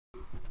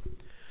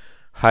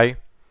Hi,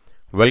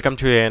 welcome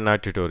to ANR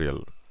tutorial.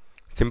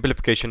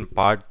 Simplification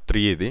part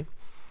 3 ఇది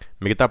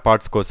మిగతా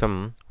parts కోసం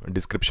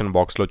డిస్క్రిప్షన్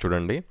బాక్స్లో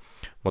చూడండి.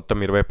 మొత్తం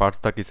 20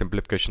 పార్ట్స్ దాకా ఈ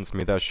సింప్లిఫికేషన్స్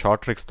మీద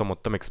షార్ట్ ట్రిక్స్తో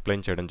మొత్తం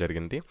ఎక్స్ప్లెయిన్ చేయడం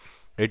జరిగింది.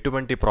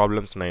 ఎటువంటి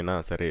ప్రాబ్లమ్స్నైనా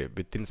సరే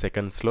విత్ ఇన్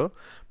సెకండ్స్లో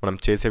మనం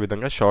చేసే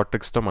విధంగా షార్ట్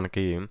ట్రిక్స్తో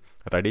మనకి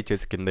రెడీ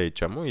చేసి కింద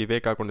ఇచ్చాము. ఇవే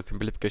కాకుండా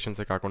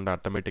సింప్లిఫికేషన్సే కాకుండా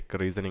అర్థమెటిక్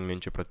రీజనింగ్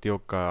నుంచి ప్రతి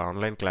ఒక్క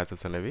ఆన్లైన్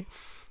క్లాసెస్ అనేవి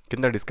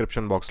కింద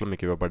డిస్క్రిప్షన్ బాక్స్లో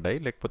మీకు ఇవ్వబడ్డాయి.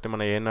 లేకపోతే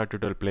మన ANR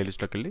ట్యూటోరియల్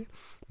ప్లేలిస్ట్లోకి వెళ్ళి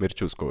మీరు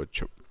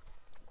చూసుకోవచ్చు.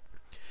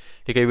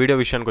 ఇక ఈ వీడియో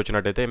విషయానికి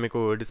వచ్చినట్టయితే మీకు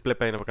డిస్ప్లే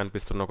పైన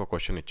కనిపిస్తున్న ఒక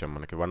క్వశ్చన్ ఇచ్చాం.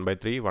 మనకి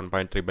 1/3,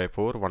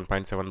 1.3/4,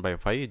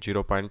 1.7/5,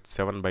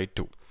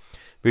 0.7/2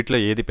 వీటిలో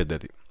ఏది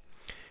పెద్దది?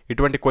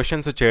 ఇటువంటి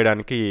క్వశ్చన్స్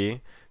చేయడానికి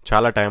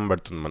చాలా టైం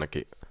పడుతుంది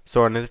మనకి. సో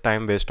అనేది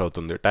టైం వేస్ట్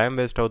అవుతుంది. టైం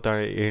వేస్ట్ అవుతా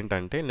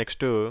ఏంటంటే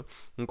నెక్స్ట్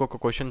ఇంకొక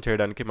క్వశ్చన్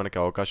చేయడానికి మనకి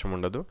అవకాశం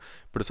ఉండదు.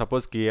 ఇప్పుడు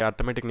సపోజ్కి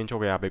అర్థమెటిక్ నుంచి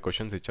ఒక 50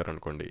 క్వశ్చన్స్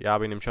ఇచ్చారనుకోండి,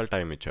 50 నిమిషాలు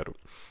టైం ఇచ్చారు.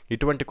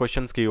 ఇటువంటి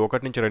క్వశ్చన్స్కి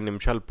 1 నుంచి 2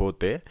 నిమిషాలు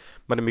పోతే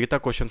మరి మిగతా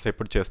క్వశ్చన్స్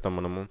ఎప్పుడు చేస్తాం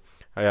మనము?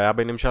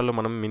 50 నిమిషాల్లో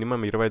మనం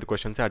మినిమం 25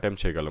 క్వశ్చన్సే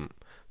అటెంప్ట్ చేయగలం.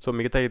 సో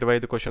మిగతా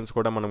 25 క్వశ్చన్స్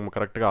కూడా మనం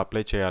కరెక్ట్గా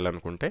అప్లై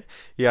చేయాలనుకుంటే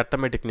ఈ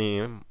అర్థమెటిక్ని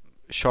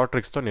షార్ట్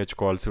ట్రిక్స్తో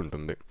నేర్చుకోవాల్సి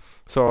ఉంటుంది.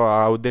 సో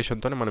ఆ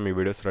ఉద్దేశంతోనే మనం ఈ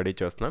వీడియోస్ రెడీ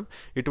చేస్తున్నాం.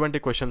 ఇటువంటి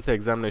క్వశ్చన్స్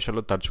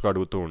ఎగ్జామినేషన్లో తరచుగా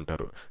అడుగుతూ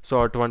ఉంటారు. సో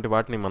అటువంటి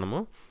వాటిని మనము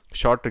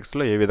షార్ట్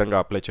ట్రిక్స్లో ఏ విధంగా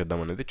అప్లై చేద్దాం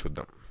అనేది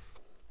చూద్దాం.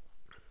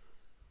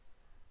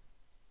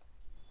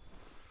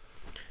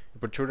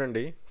 ఇప్పుడు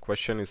చూడండి,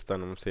 క్వశ్చన్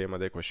ఇస్తాను, సేమ్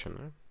అదే క్వశ్చన్.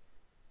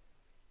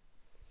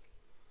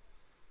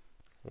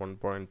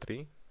 1.3,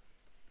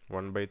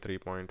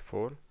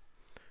 1/3.4,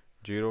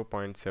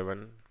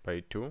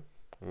 0.7/2,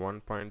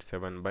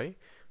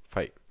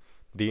 1.7/5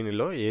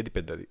 దీనిలో ఏది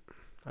పెద్దది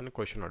అని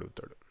క్వశ్చన్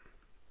అడుగుతాడు.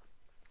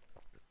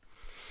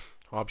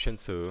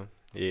 ఆప్షన్స్: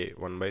 ఏ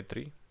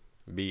 1/3,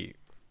 బి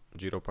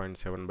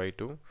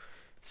 0.7/2,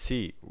 సి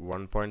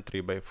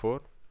 1.3/4,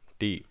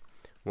 డి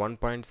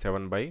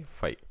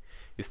 1.7/5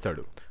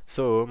 ఇస్తాడు.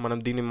 సో మనం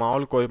దీన్ని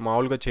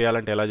మామూలుగా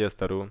చేయాలంటే ఎలా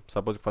చేస్తారు?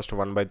 సపోజ్ ఫస్ట్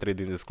 1/3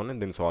 దీన్ని తీసుకొని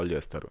దీన్ని సాల్వ్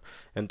చేస్తారు.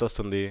 ఎంత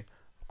వస్తుంది?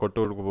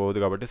 కొట్టుకు పోదు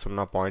కాబట్టి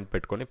 0 పాయింట్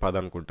పెట్టుకొని 10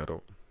 అనుకుంటారు.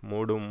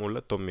 3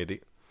 3 9,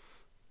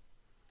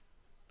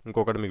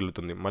 ఇంకొకటి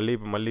మిగులుతుంది, మళ్ళీ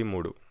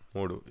 3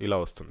 ఇలా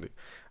వస్తుంది.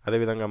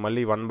 అదేవిధంగా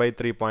మళ్ళీ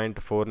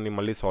 1/3.4ని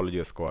మళ్ళీ సాల్వ్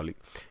చేసుకోవాలి.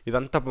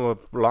 ఇదంతా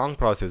లాంగ్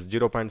ప్రాసెస్.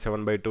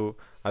 0.7/2,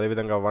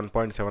 అదేవిధంగా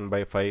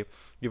 1.7/5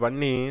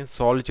 ఇవన్నీ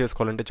సాల్వ్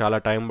చేసుకోవాలంటే చాలా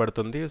టైం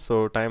పడుతుంది. సో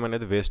టైం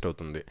అనేది వేస్ట్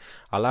అవుతుంది.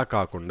 అలా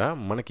కాకుండా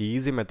మనకి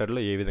ఈజీ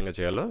మెథడ్లో ఏ విధంగా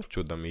చేయాలో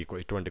చూద్దాం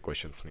ఇటువంటి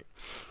క్వశ్చన్స్ని.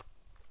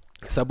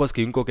 సపోజ్కి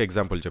ఇంకొక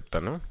ఎగ్జాంపుల్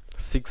చెప్తాను.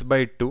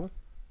 6/2,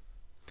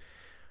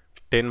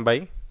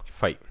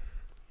 10/5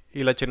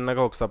 ఇలా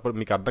చిన్నగా ఒక సపోజ్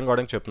మీకు అర్థం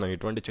కావడానికి చెప్తున్నాను.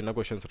 ఇటువంటి చిన్న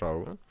క్వశ్చన్స్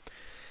రావు.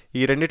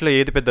 ఈ రెండిట్లో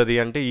ఏది పెద్దది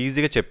అంటే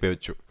ఈజీగా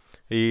చెప్పేయచ్చు.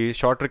 ఈ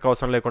షార్ట్ ట్రిక్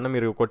అవసరం లేకుండా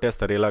మీరు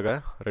కొట్టేస్తారు. ఇలాగా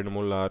 2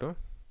 3 6,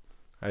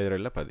 5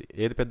 2 10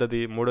 ఏది పెద్దది?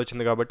 3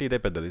 వచ్చింది కాబట్టి ఇదే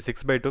పెద్దది.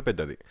 6/2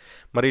 పెద్దది.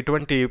 మరి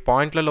ఇటువంటి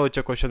పాయింట్లలో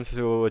వచ్చే క్వశ్చన్స్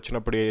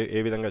వచ్చినప్పుడు ఏ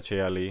విధంగా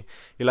చేయాలి?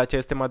 ఇలా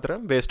చేస్తే మాత్రం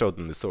వేస్ట్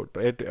అవుతుంది. సో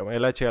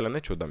ఎలా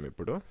చేయాలనే చూద్దాం.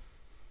 ఇప్పుడు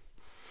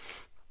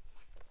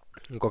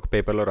ఇంకొక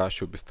పేపర్లో రాసి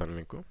చూపిస్తాను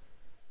మీకు.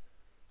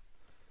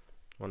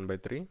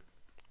 1/3,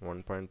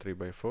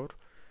 1.3/4,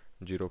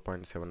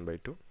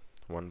 0.7/2,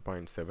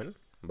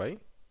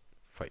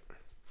 1.7/5.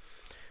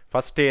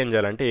 ఫస్ట్ ఏం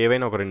చేయాలంటే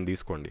ఏవైనా ఒక 2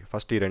 తీసుకోండి.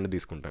 ఫస్ట్ ఈ 2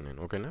 తీసుకుంటాను నేను,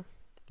 ఓకేనా?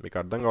 మీకు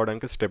అర్థం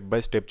కావడానికి స్టెప్ బై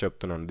స్టెప్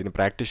చెప్తున్నాను. దీన్ని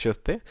ప్రాక్టీస్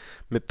చేస్తే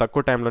మీరు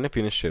తక్కువ టైంలోనే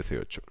ఫినిష్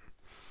చేసేయచ్చు.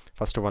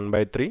 ఫస్ట్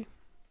 1/3,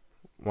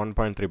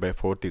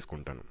 1.3/4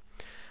 తీసుకుంటాను.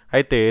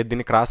 అయితే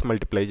దీన్ని క్రాస్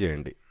మల్టిప్లై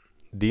చేయండి.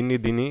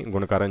 దీన్ని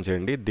గుణకారం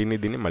చేయండి,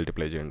 దీన్ని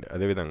మల్టిప్లై చేయండి.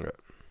 అదేవిధంగా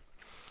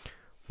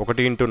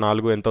 1 ×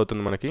 4 ఎంత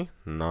అవుతుంది మనకి?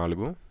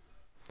 4.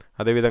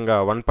 అదేవిధంగా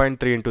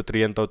 1.3 × 3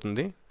 ఎంత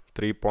అవుతుంది?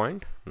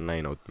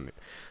 3.9 అవుతుంది.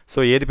 సో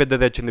ఏది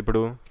పెద్దది వచ్చింది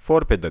ఇప్పుడు?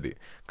 4 పెద్దది.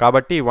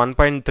 కాబట్టి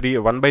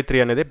 1/3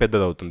 అనేది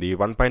పెద్దది అవుతుంది. ఈ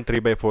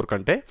 1.3/4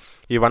 కంటే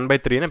ఈ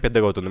 1/3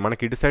 పెద్దగా అవుతుంది.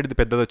 మనకి ఇటు సైడ్ది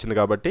పెద్దది వచ్చింది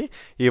కాబట్టి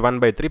ఈ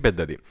 1/3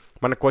 పెద్దది.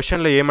 మన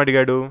క్వశ్చన్లో ఏం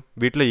అడిగాడు?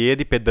 వీటిలో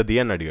ఏది పెద్దది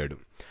అని అడిగాడు.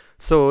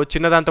 సో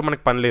చిన్నదాంతో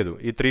మనకు పని లేదు.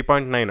 ఈ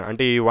 3.9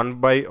 అంటే ఈ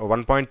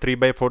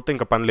 1.3/4తో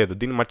ఇంకా పని లేదు.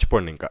 దీన్ని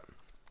మర్చిపోండి. ఇంకా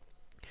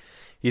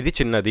ఇది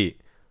చిన్నది,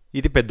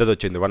 ఇది పెద్దది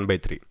వచ్చింది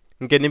 1/3.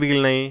 ఇంకెన్ని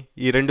మిగిలినాయి?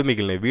 ఈ 2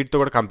 మిగిలినాయి. వీటితో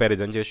కూడా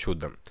కంపారిజన్ చేసి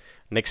చూద్దాం.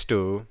 నెక్స్ట్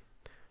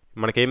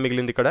మనకేం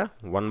మిగిలింది ఇక్కడ?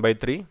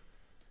 1/3,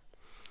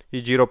 ఈ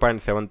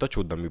 0.7తో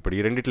చూద్దాం. ఇప్పుడు ఈ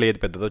రెండిట్లో ఏది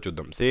పెద్దదో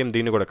చూద్దాం. సేమ్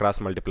దీన్ని కూడా క్రాస్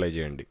మల్టిప్లై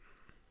చేయండి.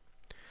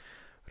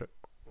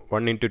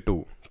 1 × 2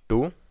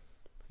 2,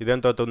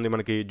 ఇదెంత అవుతుంది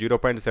మనకి?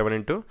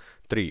 0.7 ×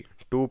 3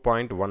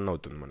 2.1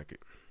 అవుతుంది మనకి.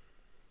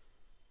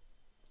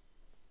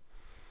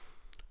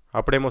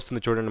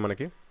 అప్పుడేమొస్తుంది చూడండి,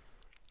 మనకి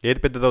ఏది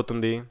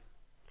పెద్దదవుతుంది?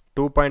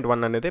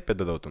 2.1 అనేది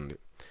పెద్దదవుతుంది.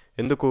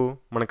 ఎందుకు?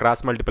 మనం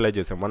క్రాస్ మల్టిప్లై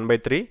చేసాం.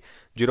 1/3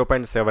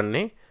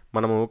 0.7ని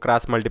మనము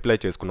క్రాస్ మల్టిప్లై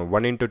చేసుకున్నాం.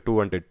 1 × 2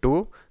 అంటే 2,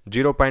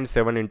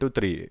 0.7 ×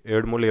 3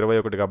 7 3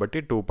 21 కాబట్టి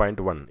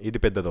 2.1 ఇది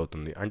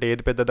పెద్దదవుతుంది. అంటే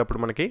ఏది పెద్దది అప్పుడు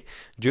మనకి?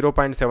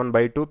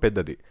 0.7/2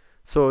 పెద్దది.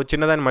 సో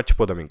చిన్నదాన్ని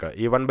మర్చిపోదాం. ఇంకా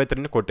ఈ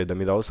 1/3ని కొట్టేద్దాం.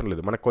 ఇది అవసరం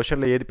లేదు. మన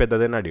క్వశ్చన్లో ఏది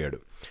పెద్దదని అడిగాడు.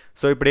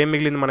 సో ఇప్పుడు ఏం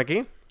మిగిలింది మనకి?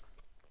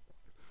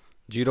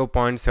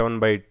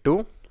 0.7/2,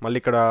 మళ్ళీ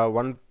ఇక్కడ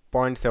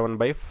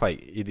 1.7/5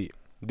 ఇది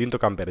దీంతో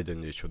కంపారిజన్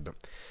చేసి చూద్దాం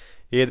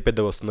ఏది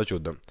పెద్దగా వస్తుందో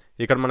చూద్దాం.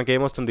 ఇక్కడ మనకి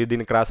ఏమొస్తుంది,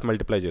 దీన్ని క్రాస్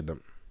మల్టిప్లై చేద్దాం.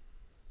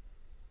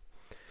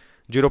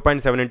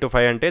 0.7 ×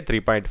 5 అంటే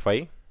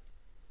 3.5.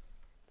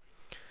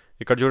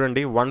 ఇక్కడ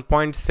చూడండి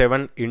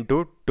 1.7 ×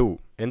 2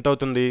 ఎంత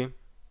అవుతుంది,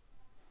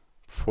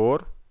 4.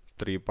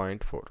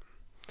 3.4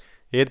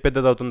 ఏది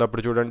పెద్దది అవుతుంది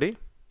అప్పుడు చూడండి,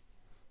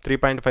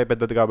 3.5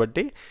 పెద్దది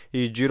కాబట్టి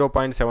ఈ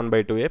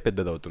 0.7/2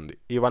 పెద్దది అవుతుంది.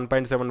 ఈ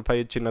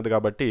 1.75 చిన్నది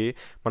కాబట్టి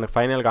మనకు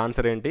ఫైనల్గా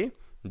ఆన్సర్ ఏంటి,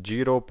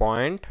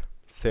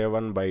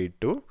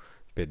 0.7/2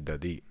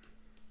 పెద్దది.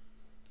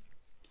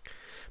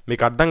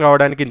 మీకు అర్థం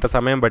కావడానికి ఇంత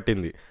సమయం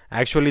పట్టింది.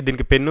 యాక్చువల్లీ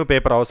దీనికి పెన్ను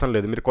పేపర్ అవసరం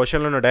లేదు, మీరు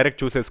క్వశ్చన్లను డైరెక్ట్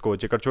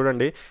చూసేసుకోవచ్చు. ఇక్కడ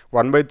చూడండి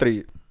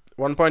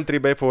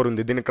 1/3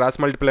 ఉంది, దీన్ని క్రాస్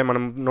మల్టిప్లై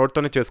మనం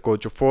నోట్తోనే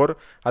చేసుకోవచ్చు. 4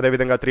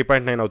 అదేవిధంగా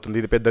 3.9 అవుతుంది,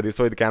 ఇది పెద్దది,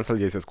 సో ఇది క్యాన్సిల్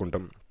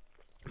చేసేసుకుంటాం.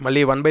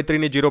 మళ్ళీ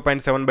 1/3ని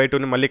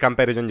 0.7/2ని మళ్ళీ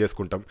కంపారిజన్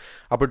చేసుకుంటాం.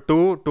 అప్పుడు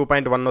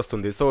 2.1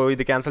 వస్తుంది, సో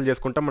ఇది క్యాన్సిల్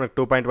చేసుకుంటాం, మనకు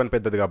 2.1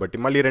 పెద్దది కాబట్టి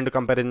మళ్ళీ రెండు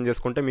కంపారిజన్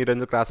చేసుకుంటే మీరు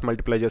రెండు క్రాస్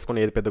మల్టిప్లై చేసుకుని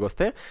ఏది పెద్దగా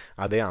వస్తే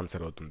అదే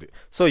ఆన్సర్ అవుతుంది.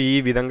 సో ఈ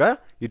విధంగా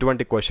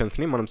ఇటువంటి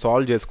క్వశ్చన్స్ని మనం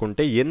సాల్వ్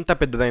చేసుకుంటే ఎంత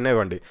పెద్దదైనా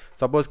ఇవ్వండి.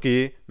 సపోజ్కి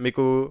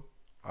మీకు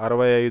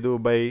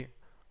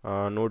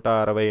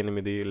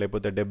 65/168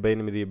 లేకపోతే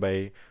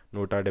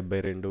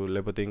 78/172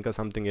 లేకపోతే ఇంకా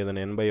సంథింగ్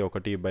ఏదైనా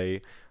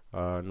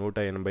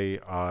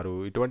 81/186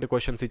 ఇటువంటి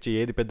క్వశ్చన్స్ ఇచ్చి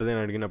ఏది పెద్దదని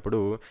అడిగినప్పుడు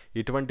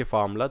ఇటువంటి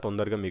ఫార్ములా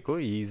తొందరగా మీకు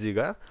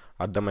ఈజీగా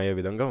అర్థమయ్యే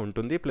విధంగా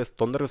ఉంటుంది, ప్లస్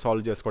తొందరగా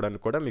సాల్వ్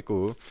చేసుకోవడానికి కూడా మీకు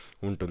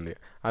ఉంటుంది.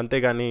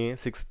 అంతేగాని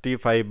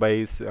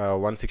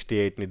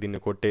 65/168ని దీన్ని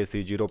కొట్టేసి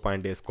 0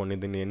 పాయింట్ వేసుకొని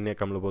దీన్ని ఎన్ని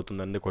ఎకంలో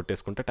పోతుందని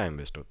కొట్టేసుకుంటే టైం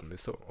వేస్ట్ అవుతుంది.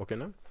 సో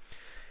ఓకేనా,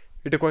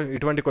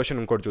 ఇటువంటి క్వశ్చన్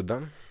ఇంకోటి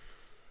చూద్దాం.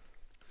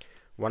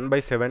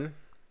 1/7,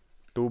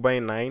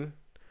 2/9,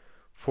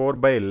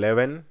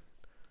 4/11,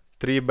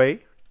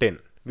 3/10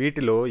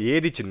 వీటిలో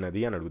ఏది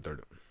చిన్నది అని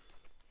అడుగుతాడు.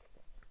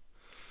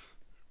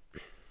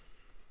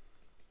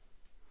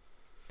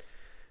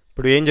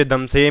 ఇప్పుడు ఏం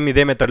చేద్దాం, సేమ్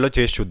ఇదే మెథడ్లో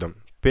చేసి చూద్దాం.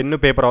 పెన్ను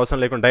పేపర్ అవసరం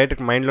లేకుండా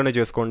డైరెక్ట్ మైండ్లోనే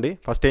చేసుకోండి.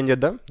 ఫస్ట్ ఏం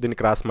చేద్దాం, దీన్ని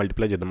క్రాస్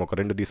మల్టిప్లై చేద్దాం. ఒక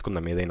 2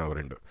 తీసుకుందాం, ఏదైనా ఒక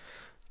 2.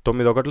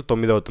 9 × 1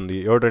 9 అవుతుంది,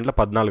 7 × 2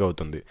 14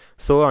 అవుతుంది.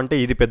 సో అంటే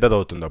ఇది పెద్దది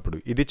అవుతుంది, అప్పుడు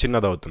ఇది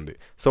చిన్నది అవుతుంది.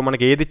 సో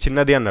మనకి ఏది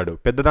చిన్నది అన్నాడు,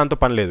 పెద్దదాంతో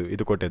పని లేదు,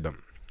 ఇది కొట్టేద్దాం.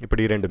 ఇప్పుడు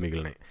ఈ 2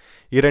 మిగిలినాయి,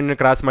 ఈ 2ని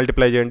క్రాస్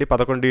మల్టిప్లై చేయండి.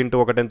 11 ×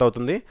 1 ఎంత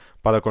అవుతుంది,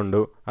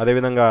 11.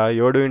 అదేవిధంగా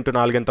 7 ×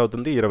 4 ఎంత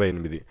అవుతుంది,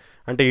 28.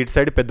 అంటే ఇటు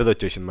సైడ్ పెద్దది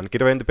వచ్చేసింది, మనకి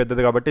 28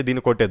 పెద్దది కాబట్టి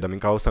దీన్ని కొట్టేద్దాం,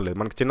 ఇంకా అవసరం లేదు,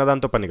 మనకి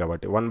చిన్నదాంతో పని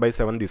కాబట్టి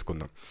 1/7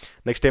 తీసుకుందాం.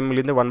 నెక్స్ట్ ఏం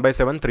మిగిలింది,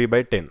 1/7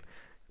 3/10.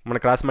 మన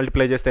క్రాస్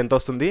మల్టిప్లై చేస్తే ఎంత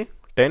వస్తుంది,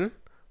 10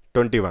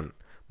 21.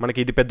 మనకి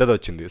ఇది పెద్దది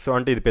వచ్చింది, సో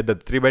అంటే ఇది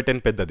పెద్దది, 3/10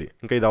 పెద్దది,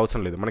 ఇంకా ఇది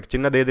అవసరం లేదు, మనకి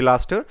చిన్నది ఏది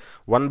లాస్ట్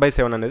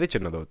 1/7 అనేది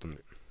చిన్నది అవుతుంది.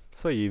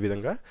 సో ఈ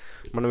విధంగా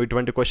మనం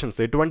ఇటువంటి క్వశ్చన్స్,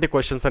 ఎటువంటి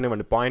క్వశ్చన్స్ అని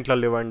ఇవ్వండి,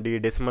 పాయింట్లలో ఇవ్వండి,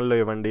 డెసిమల్లో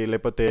ఇవ్వండి,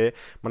 లేకపోతే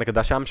మనకి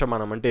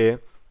దశాంశమానం అంటే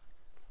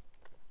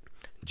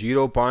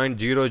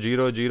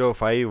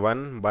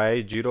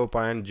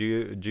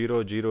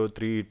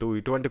 0.00051/0.0032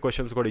 ఇటువంటి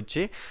క్వశ్చన్స్ కూడా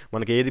ఇచ్చి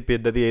మనకి ఏది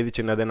పెద్దది ఏది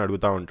చిన్నది అని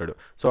అడుగుతూ ఉంటాడు.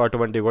 సో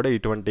అటువంటివి కూడా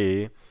ఇటువంటి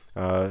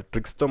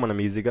ట్రిక్స్తో మనం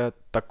ఈజీగా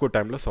తక్కువ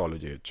టైంలో సాల్వ్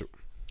చేయొచ్చు.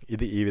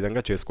 ఇది ఈ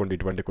విధంగా చేసుకోండి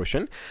ఇటువంటి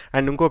క్వశ్చన్.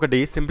 అండ్ ఇంకొకటి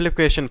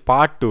సింప్లిఫికేషన్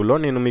పార్ట్ 2లో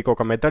నేను మీకు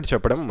ఒక మెథడ్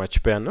చెప్పడం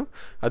మర్చిపోయాను,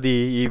 అది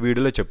ఈ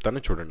వీడియోలో చెప్తాను,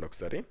 చూడండి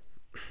ఒకసారి.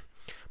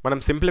 మనం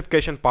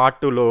సింప్లిఫికేషన్ పార్ట్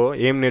 2లో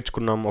ఏం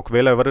నేర్చుకున్నాం,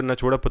 ఒకవేళ ఎవరైనా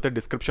చూడకపోతే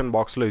డిస్క్రిప్షన్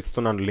బాక్స్లో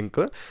ఇస్తున్నాను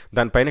లింక్,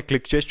 దానిపైన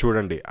క్లిక్ చేసి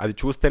చూడండి, అది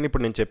చూస్తేనే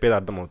ఇప్పుడు నేను చెప్పేది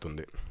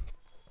అర్థమవుతుంది.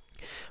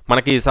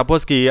 మనకి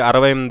సపోజ్కి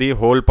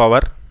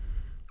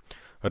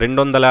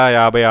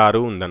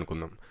 68^256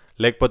 ఉందనుకుందాం,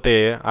 లేకపోతే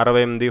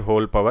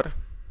 68^44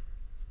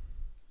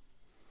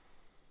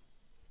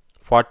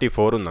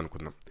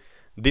 ఉందనుకుందాం.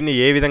 దీన్ని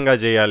ఏ విధంగా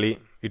చేయాలి,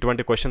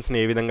 ఇటువంటి క్వశ్చన్స్ని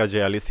ఏ విధంగా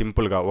చేయాలి,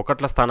 సింపుల్గా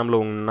ఒకట్ల స్థానంలో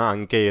ఉన్న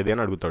అంకె ఏది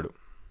అని అడుగుతాడు.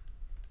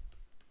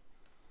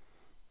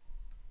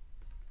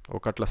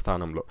 ఒకట్ల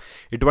స్థానంలో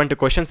ఇటువంటి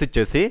క్వశ్చన్స్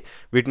ఇచ్చేసి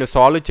వీటిని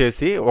సాల్వ్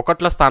చేసి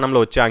ఒకట్ల స్థానంలో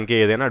వచ్చే అంకె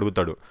ఏదైనా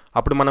అడుగుతాడు.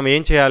 అప్పుడు మనం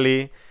ఏం చేయాలి,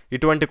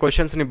 ఇటువంటి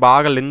క్వశ్చన్స్ని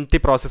బాగా లెంతీ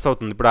ప్రాసెస్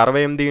అవుతుంది. ఇప్పుడు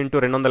 68 ×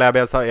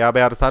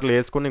 256 సార్లు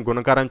వేసుకుని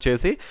గుణకారం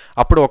చేసి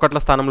అప్పుడు ఒకట్ల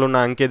స్థానంలో ఉన్న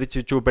అంకెది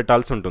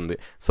చూపెట్టాల్సి ఉంటుంది.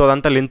 సో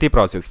అదంతా లెంతీ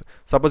ప్రాసెస్.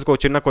 సపోజ్ ఒక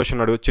చిన్న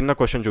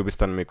క్వశ్చన్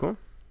చూపిస్తాను మీకు.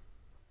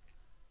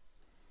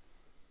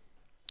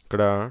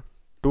 ఇక్కడ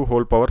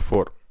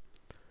 2^4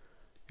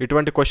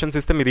 ఇటువంటి క్వశ్చన్స్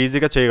ఇస్తే మీరు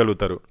ఈజీగా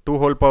చేయగలుగుతారు.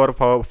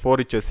 2^4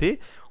 ఇచ్చేసి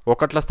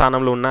ఒకట్ల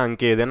స్థానంలో ఉన్న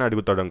అంకె ఏదైనా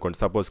అడుగుతాడు అనుకోండి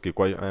సపోజ్కి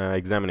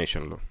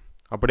ఎగ్జామినేషన్లో.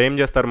 అప్పుడు ఏం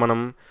చేస్తారు మనం,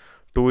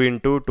 2 ×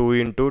 2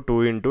 × 2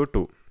 × 2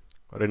 2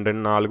 ×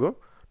 4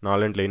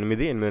 4 ×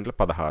 8 8 ×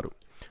 16.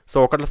 సో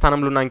ఒకట్ల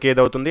స్థానంలో ఉన్న అంకె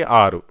ఏదవుతుంది,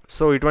 6.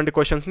 సో ఇటువంటి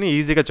క్వశ్చన్స్ని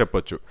ఈజీగా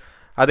చెప్పొచ్చు.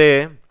 అదే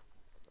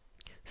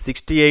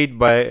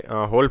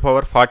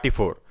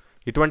 68/44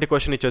 ఇటువంటి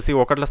క్వశ్చన్ ఇచ్చేసి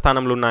ఒకట్ల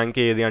స్థానంలో ఉన్న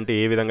అంకె ఏది అంటే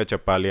ఏ విధంగా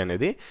చెప్పాలి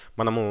అనేది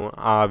మనము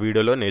ఆ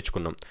వీడియోలో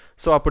నేర్చుకున్నాం.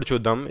 సో అప్పుడు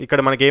చూద్దాం. ఇక్కడ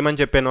మనకి ఏమని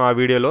చెప్పాను ఆ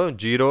వీడియోలో,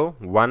 0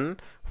 1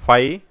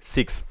 5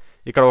 6.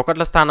 ఇక్కడ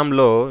ఒకట్ల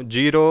స్థానంలో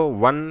 0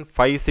 1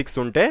 5 6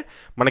 ఉంటే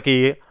మనకి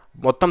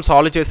మొత్తం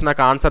సాల్వ్ చేసినాక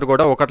ఆన్సర్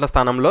కూడా ఒకట్ల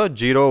స్థానంలో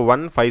 0,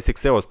 1, 5,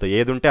 6 వస్తాయి.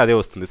 ఏది ఉంటే అదే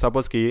వస్తుంది.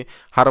 సపోజ్కి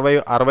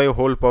 60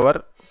 హోల్ పవర్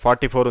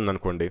 44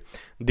 ఉందనుకోండి,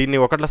 దీన్ని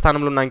ఒకట్ల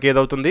స్థానంలో నాకు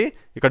ఏదవుతుంది,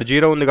 ఇక్కడ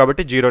 0 ఉంది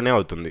కాబట్టి 0నే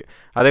అవుతుంది.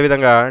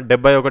 అదేవిధంగా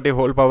 71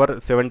 హోల్ పవర్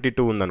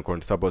 72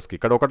 ఉందనుకోండి, సపోజ్కి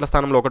ఇక్కడ ఒకట్ల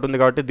స్థానంలో 1 ఉంది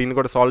కాబట్టి దీన్ని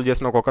కూడా సాల్వ్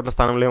చేసిన ఒకట్ల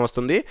స్థానంలో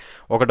ఏమొస్తుంది,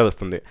 1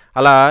 వస్తుంది.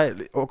 అలా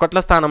ఒకట్ల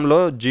స్థానంలో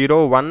 0,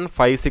 1,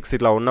 5, 6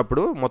 ఇట్లా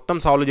ఉన్నప్పుడు మొత్తం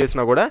సాల్వ్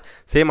చేసినా కూడా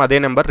సేమ్ అదే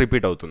నెంబర్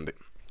రిపీట్ అవుతుంది.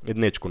 ఇది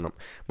నేర్చుకున్నాం.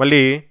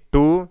 మళ్ళీ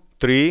 2,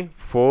 3,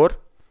 4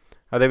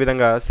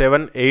 అదేవిధంగా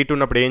 7, 8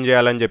 ఉన్నప్పుడు ఏం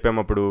చేయాలని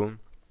చెప్పామప్పుడు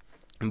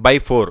బై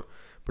 4.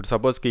 ఇప్పుడు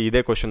సపోజ్కి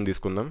ఇదే క్వశ్చన్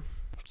తీసుకుందాం,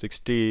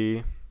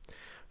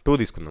 62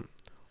 తీసుకుందాం.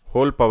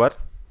 హోల్ పవర్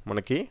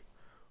మనకి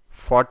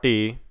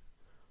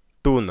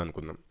 42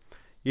 ఉందనుకుందాం.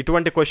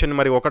 ఇటువంటి క్వశ్చన్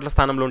మరి ఒకట్ల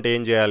స్థానంలో ఉంటే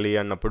ఏం చేయాలి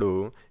అన్నప్పుడు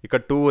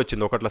ఇక్కడ 2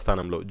 వచ్చింది ఒకట్ల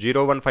స్థానంలో,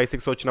 0, 1, 5,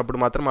 6 వచ్చినప్పుడు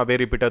మాత్రం అవే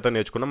రిపీట్ అవుతా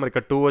నేర్చుకున్నాం. మరి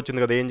ఇక్కడ 2 వచ్చింది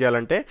కదా, ఏం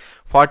చేయాలంటే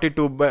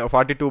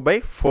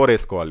 42/4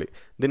 వేసుకోవాలి.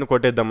 దీన్ని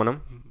కొట్టేద్దాం మనం,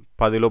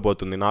 10లో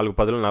పోతుంది, 4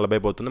 10లు 40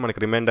 పోతుంది. మనకి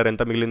రిమైండర్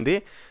ఎంత మిగిలింది,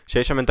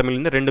 శేషం ఎంత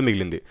మిగిలింది, 2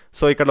 మిగిలింది.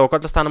 సో ఇక్కడ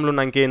ఒకట్ల స్థానంలో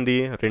ఉన్న ఇంకేంది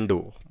 2,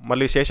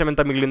 మళ్ళీ శేషం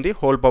ఎంత మిగిలింది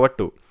హోల్ పవర్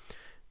 2.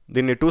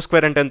 దీన్ని 2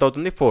 స్క్వేర్ అంటే ఎంత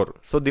అవుతుంది 4.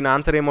 సో దీని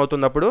ఆన్సర్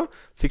ఏమవుతుంది అప్పుడు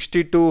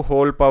 62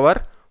 హోల్ పవర్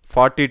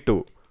 42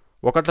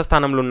 ఒకట్ల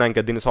స్థానంలో ఉన్న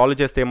ఇంకా దీన్ని సాల్వ్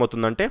చేస్తే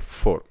ఏమవుతుందంటే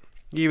 4.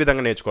 ఈ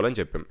విధంగా నేర్చుకోవాలని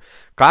చెప్పాం.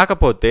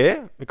 కాకపోతే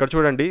ఇక్కడ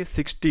చూడండి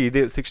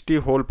 60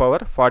 హోల్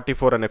పవర్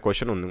 44 అనే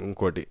క్వశ్చన్ ఉంది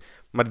ఇంకోటి.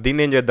 మరి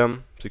దీన్ని ఏం చేద్దాం,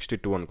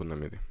 62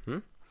 అనుకుందాం. ఇది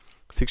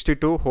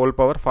 62 హోల్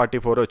పవర్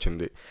 44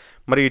 వచ్చింది.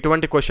 మరి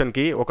ఇటువంటి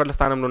క్వశ్చన్కి ఒకట్ల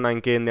స్థానంలో ఉన్న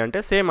ఇంకేంది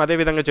అంటే సేమ్ అదే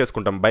విధంగా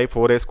చేసుకుంటాం, బై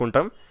 4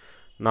 వేసుకుంటాం.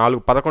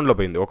 4 11లో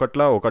పోయింది,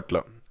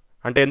 ఒకట్లో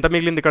అంటే ఎంత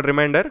మిగిలింది ఇక్కడ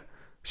రిమైండర్,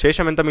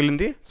 శేషం ఎంత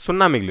మిగిలింది,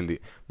 0 మిగిలింది.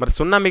 మరి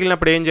 0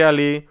 మిగిలినప్పుడు ఏం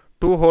చేయాలి,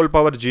 2 హోల్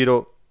పవర్ 0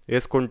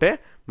 వేసుకుంటే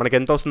మనకి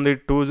ఎంత వస్తుంది,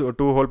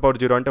 2 హోల్ పవర్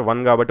 0 అంటే 1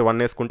 కాబట్టి 1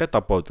 వేసుకుంటే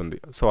తప్పు అవుతుంది.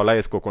 సో అలా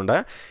వేసుకోకుండా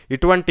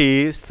ఇటువంటి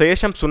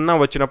శేషం 0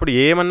 వచ్చినప్పుడు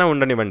ఏమన్నా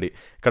ఉండనివ్వండి,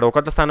 ఇక్కడ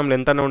ఒకట్ల స్థానంలో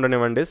ఎంతన్నా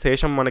ఉండనివ్వండి,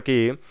 శేషం మనకి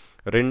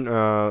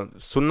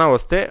 0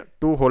 వస్తే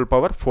 2 హోల్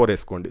పవర్ 4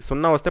 వేసుకోండి,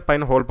 0 వస్తే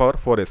పైన హోల్ పవర్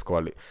 4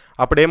 వేసుకోవాలి.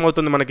 అప్పుడు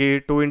ఏమవుతుంది మనకి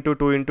 2 ×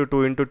 2 × 2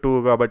 × 2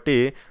 కాబట్టి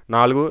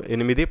 4,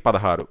 8,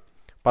 16.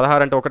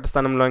 16 అంటే ఒకటి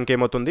స్థానంలో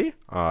ఇంకేమవుతుంది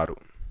 6.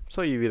 సో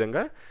ఈ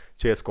విధంగా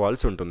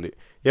చేసుకోవాల్సి ఉంటుంది.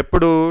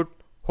 ఎప్పుడు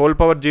హోల్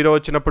పవర్ 0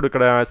 వచ్చినప్పుడు,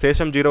 ఇక్కడ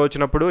శేషం 0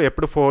 వచ్చినప్పుడు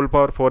ఎప్పుడు హోల్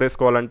పవర్ 4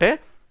 వేసుకోవాలంటే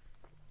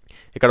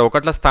ఇక్కడ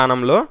ఒకట్ల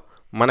స్థానంలో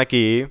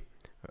మనకి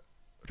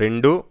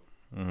 2,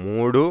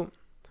 3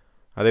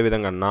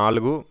 అదేవిధంగా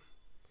 4,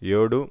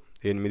 7,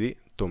 8,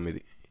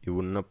 9 ఇవి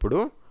ఉన్నప్పుడు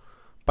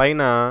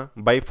పైన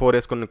బై 4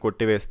 వేసుకొని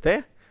కొట్టివేస్తే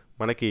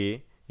మనకి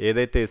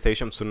ఏదైతే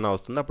శేషం 0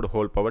 వస్తుందో అప్పుడు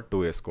హోల్ పవర్ 2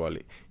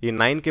 వేసుకోవాలి. ఈ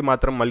 9కి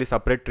మాత్రం మళ్ళీ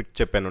సపరేట్ ట్రిక్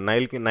చెప్పాను.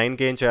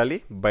 9కి ఏం చేయాలి,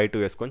 బై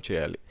 2 వేసుకొని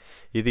చేయాలి.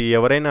 ఇది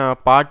ఎవరైనా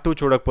పార్ట్ 2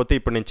 చూడకపోతే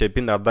ఇప్పుడు నేను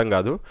చెప్పింది అర్థం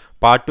కాదు,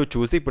 పార్ట్ 2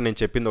 చూసి ఇప్పుడు నేను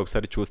చెప్పింది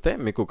ఒకసారి చూస్తే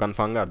మీకు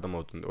కన్ఫామ్గా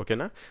అర్థమవుతుంది.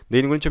 ఓకేనా?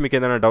 దీని గురించి మీకు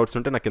ఏదైనా డౌట్స్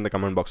ఉంటే నాకు కింద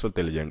కమెంట్ బాక్స్లో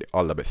తెలియజేయండి.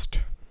 All the best.